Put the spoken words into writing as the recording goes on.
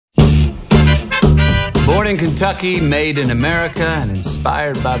Born in Kentucky, made in America, and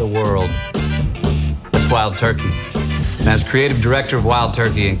inspired by the world. That's Wild Turkey. And as creative director of Wild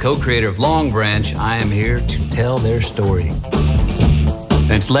Turkey and co-creator of Long Branch, I am here to tell their story.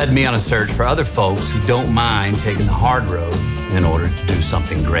 And it's led me on a search for other folks who don't mind taking the hard road in order to do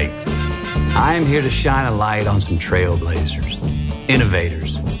something great. I am here to shine a light on some trailblazers,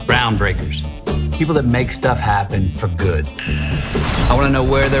 innovators, groundbreakers, people that make stuff happen for good. I want to know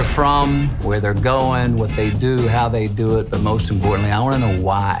where they're from, where they're going, what they do, how they do it, but most importantly, I want to know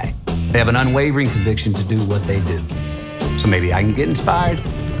why. They have an unwavering conviction to do what they do. So maybe I can get inspired,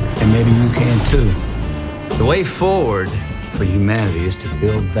 and maybe you can too. The way forward for humanity is to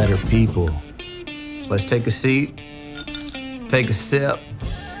build better people. So let's take a seat, take a sip.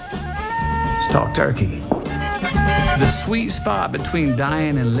 Let's talk turkey. The sweet spot between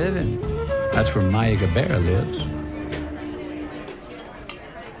dying and living. That's where Maya Gabeira lives.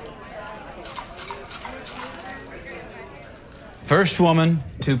 First woman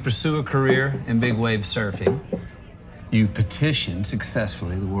to pursue a career in big wave surfing. You petitioned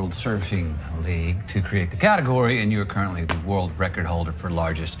successfully the World Surfing League to create the category, and you are currently the world record holder for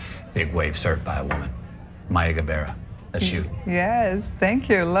largest big wave surf by a woman. Maya Gabeira, that's you. Yes, thank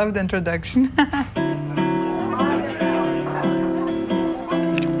you. Love the introduction.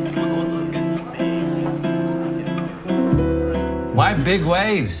 Why big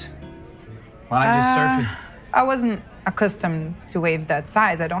waves? Why not just surfing? I wasn't accustomed to waves that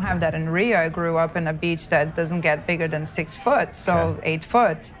size. I don't have that in Rio. I grew up in a beach that doesn't get bigger than 6 foot, so 8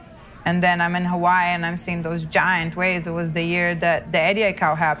 foot. And then I'm in Hawaii and I'm seeing those giant waves. It was the year that the Eddie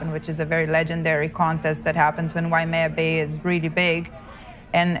Aikau happened, which is a very legendary contest that happens when Waimea Bay is really big.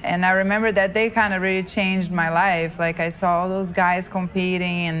 And I remember that day kind of really changed my life. Like I saw all those guys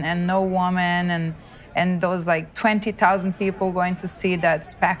competing and no woman and those like 20,000 people going to see that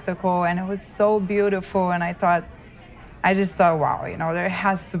spectacle. And it was so beautiful. And I just thought, wow, you know, there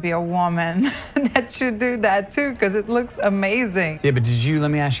has to be a woman that should do that too, because it looks amazing. Yeah, but let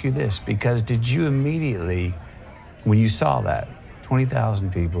me ask you this, because did you immediately, when you saw that,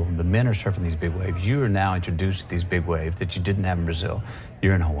 20,000 people, the men are surfing these big waves, you are now introduced to these big waves that you didn't have in Brazil.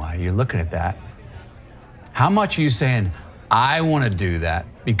 You're in Hawaii, you're looking at that. How much are you saying, I want to do that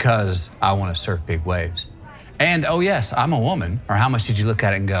because I want to surf big waves? And, oh yes, I'm a woman. Or how much did you look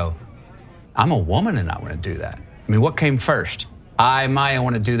at it and go, I'm a woman and I want to do that? I mean, what came first? I, Maya,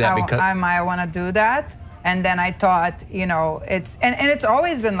 want to do that because... I, Maya, want to do that. And then I thought, you know, and it's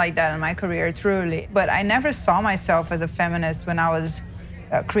always been like that in my career, truly. But I never saw myself as a feminist when I was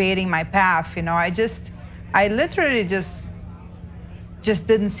creating my path, you know. I literally just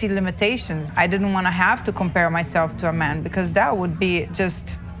didn't see limitations. I didn't want to have to compare myself to a man because that would be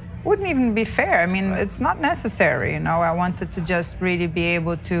wouldn't even be fair. I mean, it's not necessary, you know. I wanted to just really be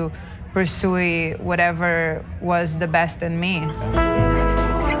able to pursue whatever was the best in me.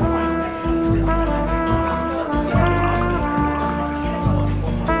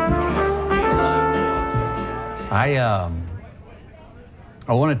 I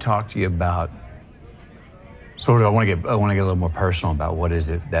want to talk to you about I want to get a little more personal about what is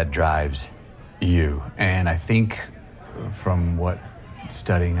it that drives you. And I think from what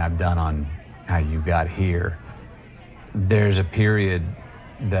studying I've done on how you got here, there's a period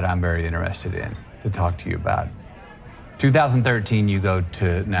that I'm very interested in to talk to you about. 2013, you go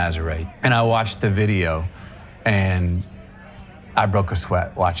to Nazareth, and I watched the video, and I broke a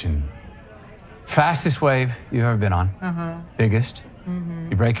sweat watching. Fastest wave you've ever been on, biggest.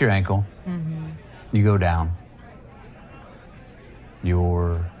 You break your ankle, you go down.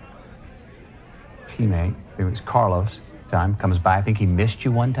 Your teammate, it was Carlos, comes by. I think he missed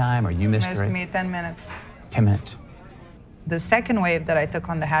you one time, or you missed me 10 minutes. 10 minutes. The second wave that I took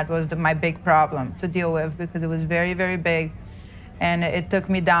on the head was my big problem to deal with because it was very, very big. And it took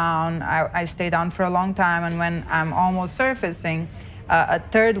me down. I stayed down for a long time. And when I'm almost surfacing, a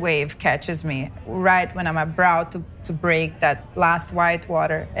third wave catches me right when I'm about to break that last white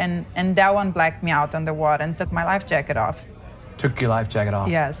water. And that one blacked me out underwater and took my life jacket off. Took your life jacket off?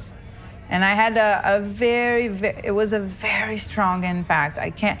 Yes. And I had it was a very strong impact.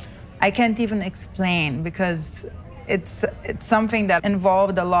 I can't even explain because it's something that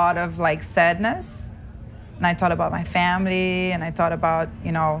involved a lot of like sadness. And I thought about my family, and I thought about,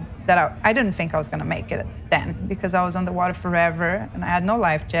 you know, that I didn't think I was gonna make it then because I was underwater forever and I had no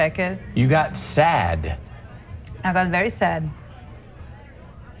life jacket. You got sad. I got very sad.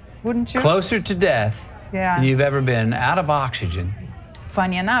 Wouldn't you? Closer to death than you've ever been, out of oxygen.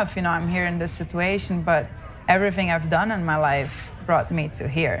 Funny enough, you know, I'm here in this situation, but everything I've done in my life brought me to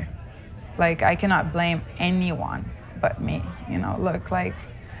here. Like, I cannot blame anyone but me, you know. Look, like,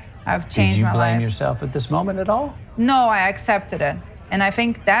 I've changed my life. Did you blame yourself at this moment at all? No, I accepted it. And I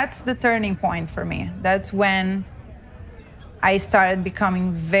think that's the turning point for me. That's when I started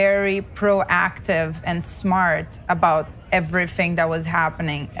becoming very proactive and smart about everything that was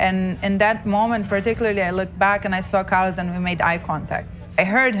happening. And in that moment, particularly, I looked back and I saw Carlos and we made eye contact. I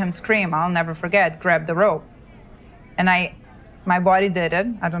heard him scream, I'll never forget, grab the rope. And my body did it,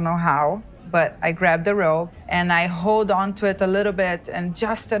 I don't know how, but I grabbed the rope and I hold on to it a little bit and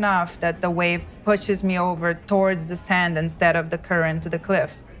just enough that the wave pushes me over towards the sand instead of the current to the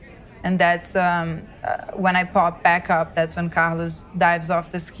cliff. And that's when I pop back up, that's when Carlos dives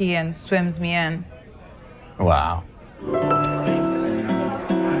off the ski and swims me in. Wow.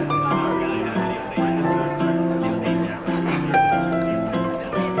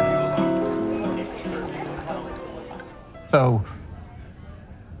 So,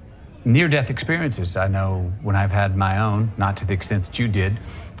 near-death experiences, I know when I've had my own, not to the extent that you did,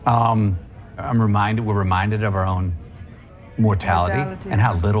 we're reminded of our own mortality and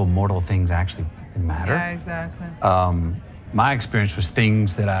how little mortal things actually matter. Yeah, exactly. My experience was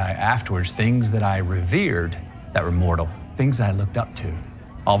things that I revered that were mortal, things that I looked up to.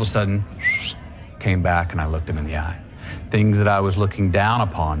 All of a sudden, came back and I looked them in the eye. Things that I was looking down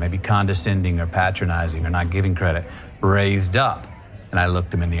upon, maybe condescending or patronizing or not giving credit, raised up and I looked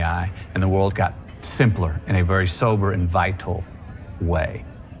them in the eye, and the world got simpler in a very sober and vital way.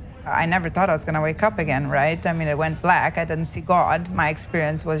 I never thought I was going to wake up again, right? I mean, it went black. I didn't see God. My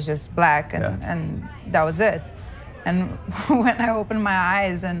experience was just black, and that was it. And when I opened my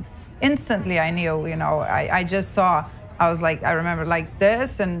eyes, and instantly I knew, you know, I just saw, I was like, I remember like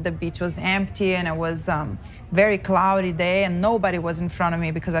this, and the beach was empty, and it was very cloudy day, and nobody was in front of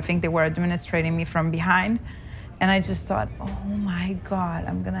me because I think they were administrating me from behind. And I just thought, oh my God,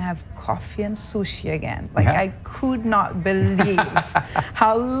 I'm gonna have coffee and sushi again. Like, I could not believe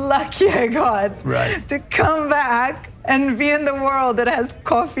how lucky I got to come back and be in the world that has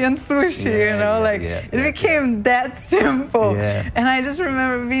coffee and sushi, you know? It became that simple. And I just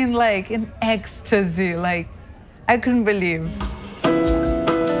remember being like in ecstasy, like, I couldn't believe.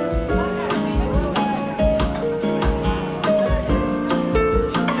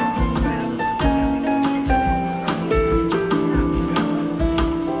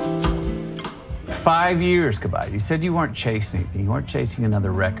 5 years, Gabeira. You said you weren't chasing anything. You weren't chasing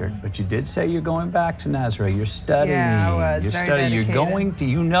another record, but you did say you're going back to Nazaré. You're studying. Yeah, I was. You're very studying. dedicated. You're going to.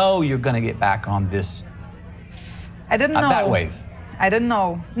 You know you're going to get back on this. I didn't know. That wave. I didn't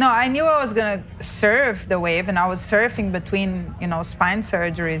know. No, I knew I was gonna surf the wave, and I was surfing between, you know, spine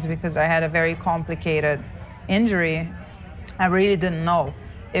surgeries because I had a very complicated injury. I really didn't know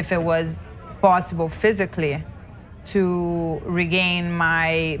if it was possible physically to regain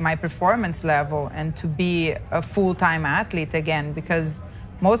my performance level and to be a full-time athlete again, because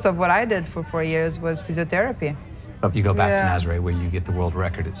most of what I did for 4 years was physiotherapy. But you go back to Nazaré where you get the world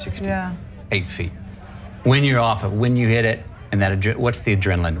record at 68 feet. When you're off it, when you hit it, and that what's the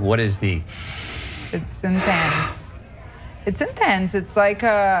adrenaline? What is the? It's intense. It's intense. It's like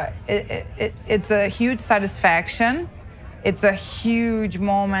it's a huge satisfaction. It's a huge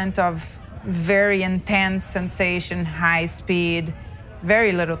moment of very intense sensation, high speed,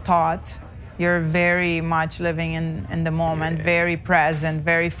 very little thought. You're very much living in the moment, very present,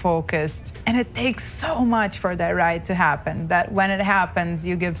 very focused. And it takes so much for that ride to happen, that when it happens,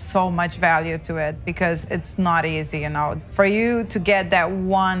 you give so much value to it because it's not easy, you know. For you to get that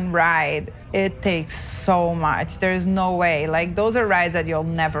one ride, it takes so much. There's no way. Like, those are rides that you'll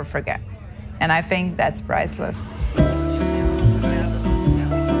never forget. And I think that's priceless.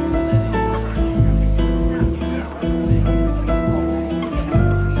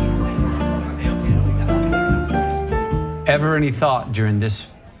 Ever any thought during this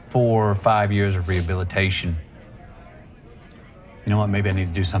 4 or 5 years of rehabilitation, you know what, maybe I need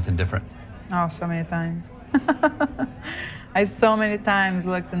to do something different? Oh, so many times. I so many times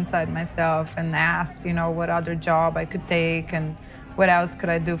looked inside myself and asked, you know, what other job I could take and what else could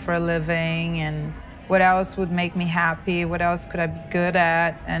I do for a living and what else would make me happy, what else could I be good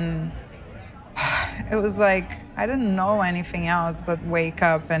at. And it was like, I didn't know anything else but wake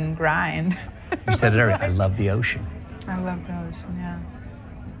up and grind. You said it earlier, I love the ocean. I love the ocean, yeah.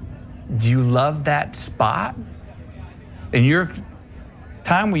 Do you love that spot? In your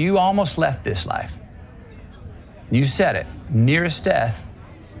time where you almost left this life, you said it, nearest death,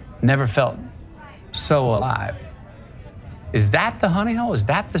 never felt so alive. Is that the honey hole? Is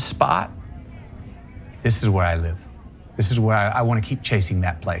that the spot? This is where I live. This is where I want to keep chasing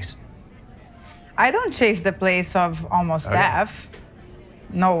that place. I don't chase the place of almost death.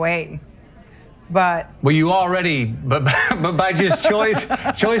 No way. But well, you already, but by just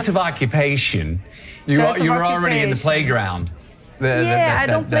choice of occupation, you're already in the playground. I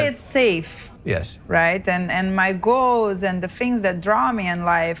don't play it safe. Yes. Right? And my goals and the things that draw me in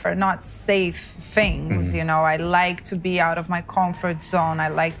life are not safe things. You know, I like to be out of my comfort zone. I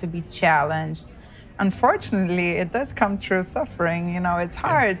like to be challenged. Unfortunately, it does come through suffering. You know, it's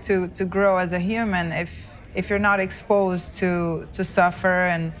hard to grow as a human if you're not exposed to suffer,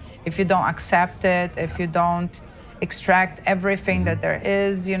 and if you don't accept it, if you don't extract everything that there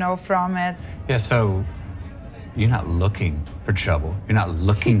is, you know, from it. Yeah, so you're not looking for trouble. You're not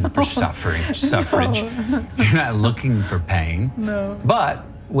looking for suffrage. You're not looking for pain. No. But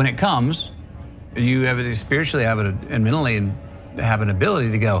when it comes, you have it spiritually, have it, and mentally, and have an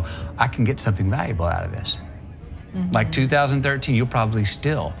ability to go, I can get something valuable out of this. Like 2013, you'll probably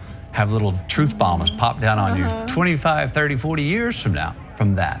still have little truth bombs pop down on you 25, 30, 40 years from now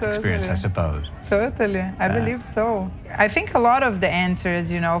from that experience, I suppose. Totally. I believe so. I think a lot of the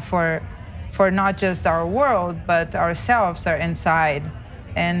answers, you know, for not just our world, but ourselves are inside.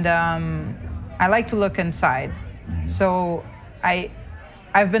 And I like to look inside. So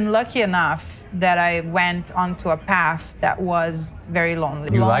I've been lucky enough that I went onto a path that was very lonely.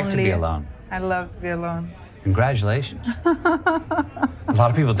 You like to be alone. I love to be alone. Congratulations. A lot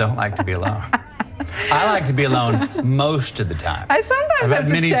of people don't like to be alone. I like to be alone most of the time. I sometimes have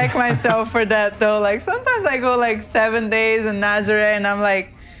to check myself for that, though. Like, sometimes I go like 7 days in Nazareth, and I'm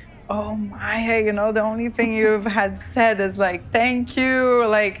like, oh my, you know, the only thing you've had said is like, thank you,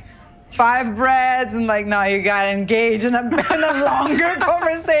 like 5 breads, and like, no, you gotta engage in a longer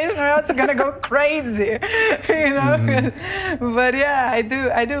conversation or else you're gonna go crazy, you know? But yeah,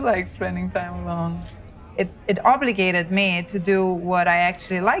 I do like spending time alone. It obligated me to do what I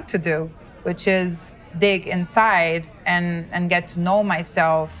actually like to do, which is dig inside and get to know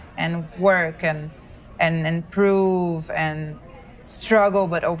myself and work and improve and struggle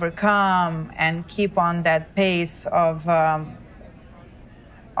but overcome and keep on that pace of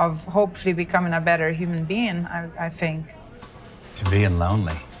hopefully becoming a better human being, I think. To being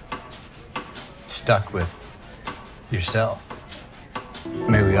lonely, stuck with yourself.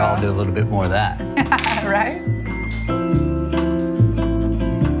 Maybe we all do a little bit more of that. Right?